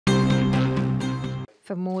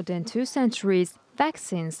For more than 2 centuries,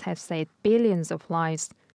 vaccines have saved billions of lives.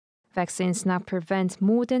 Vaccines now prevent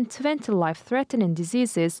more than 20 life-threatening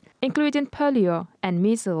diseases, including polio and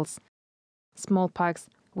measles. Smallpox,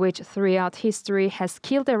 which throughout history has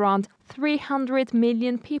killed around 300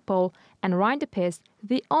 million people, and rinderpest,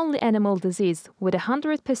 the only animal disease with a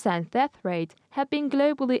 100% death rate, have been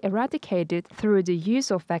globally eradicated through the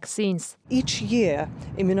use of vaccines. Each year,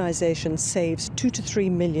 immunization saves 2 to 3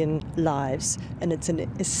 million lives, and it's an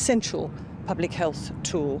essential public health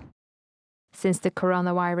tool. Since the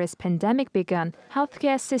coronavirus pandemic began,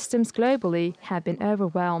 healthcare systems globally have been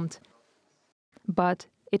overwhelmed. But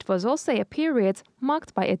it was also a period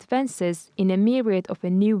marked by advances in a myriad of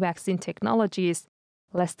new vaccine technologies.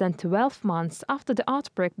 Less than 12 months after the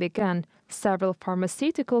outbreak began, several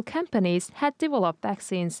pharmaceutical companies had developed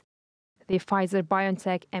vaccines. The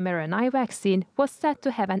Pfizer-BioNTech mRNA vaccine was said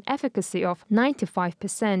to have an efficacy of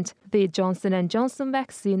 95%. The Johnson & Johnson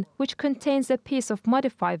vaccine, which contains a piece of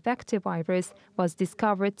modified virus, was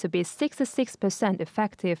discovered to be 66%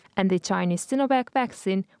 effective, and the Chinese Sinovac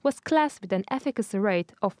vaccine was classed with an efficacy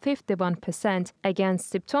rate of 51% against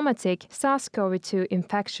symptomatic SARS-CoV-2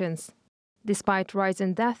 infections. Despite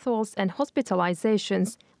rising death tolls and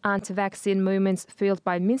hospitalizations, anti-vaccine movements fueled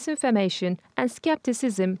by misinformation and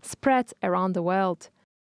skepticism spread around the world.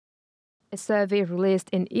 A survey released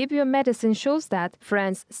in EU Medicine shows that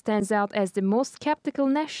France stands out as the most skeptical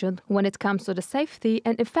nation when it comes to the safety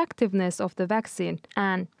and effectiveness of the vaccine,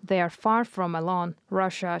 and they are far from alone.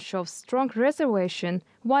 Russia shows strong reservation,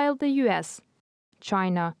 while the US,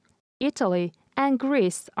 China, Italy, and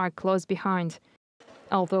Greece are close behind.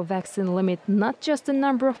 Although vaccines limit not just the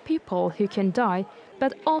number of people who can die,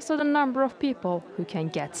 but also the number of people who can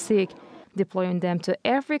get sick. Deploying them to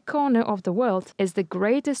every corner of the world is the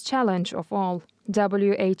greatest challenge of all.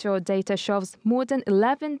 WHO data shows more than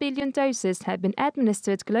 11 billion doses have been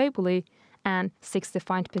administered globally, and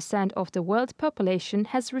 65% of the world population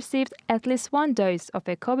has received at least 1 dose of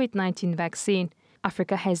a COVID-19 vaccine.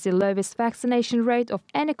 Africa has the lowest vaccination rate of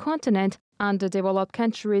any continent. Underdeveloped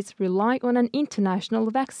countries rely on an international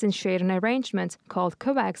vaccine sharing arrangement called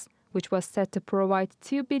COVAX, which was set to provide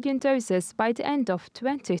 2 billion doses by the end of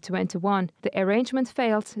 2021. The arrangement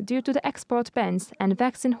failed due to the export bans and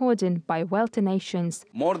vaccine hoarding by wealthy nations.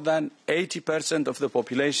 More than 80% of the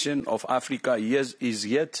population of Africa is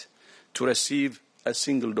yet to receive a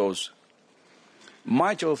single dose.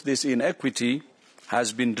 Much of this inequity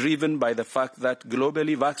has been driven by the fact that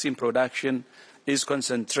globally vaccine production is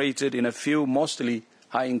concentrated in a few mostly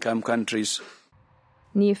high-income countries.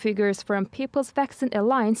 New figures from People's Vaccine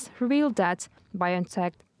Alliance reveal that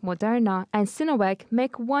BioNTech, Moderna, and Sinovac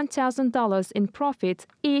make $1,000 in profit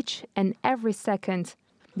each and every second.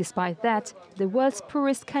 Despite that, the world's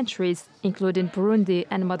poorest countries, including Burundi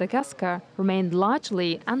and Madagascar, remain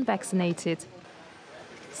largely unvaccinated.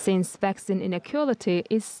 Since vaccine inequality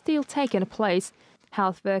is still taking place,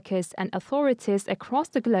 health workers and authorities across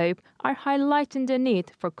the globe are highlighting the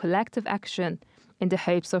need for collective action in the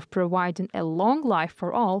hopes of providing a long life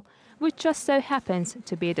for all, which just so happens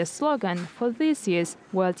to be the slogan for this year's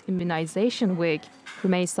World Immunization Week.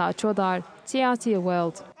 Rumeysa Codar, TRT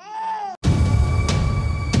World.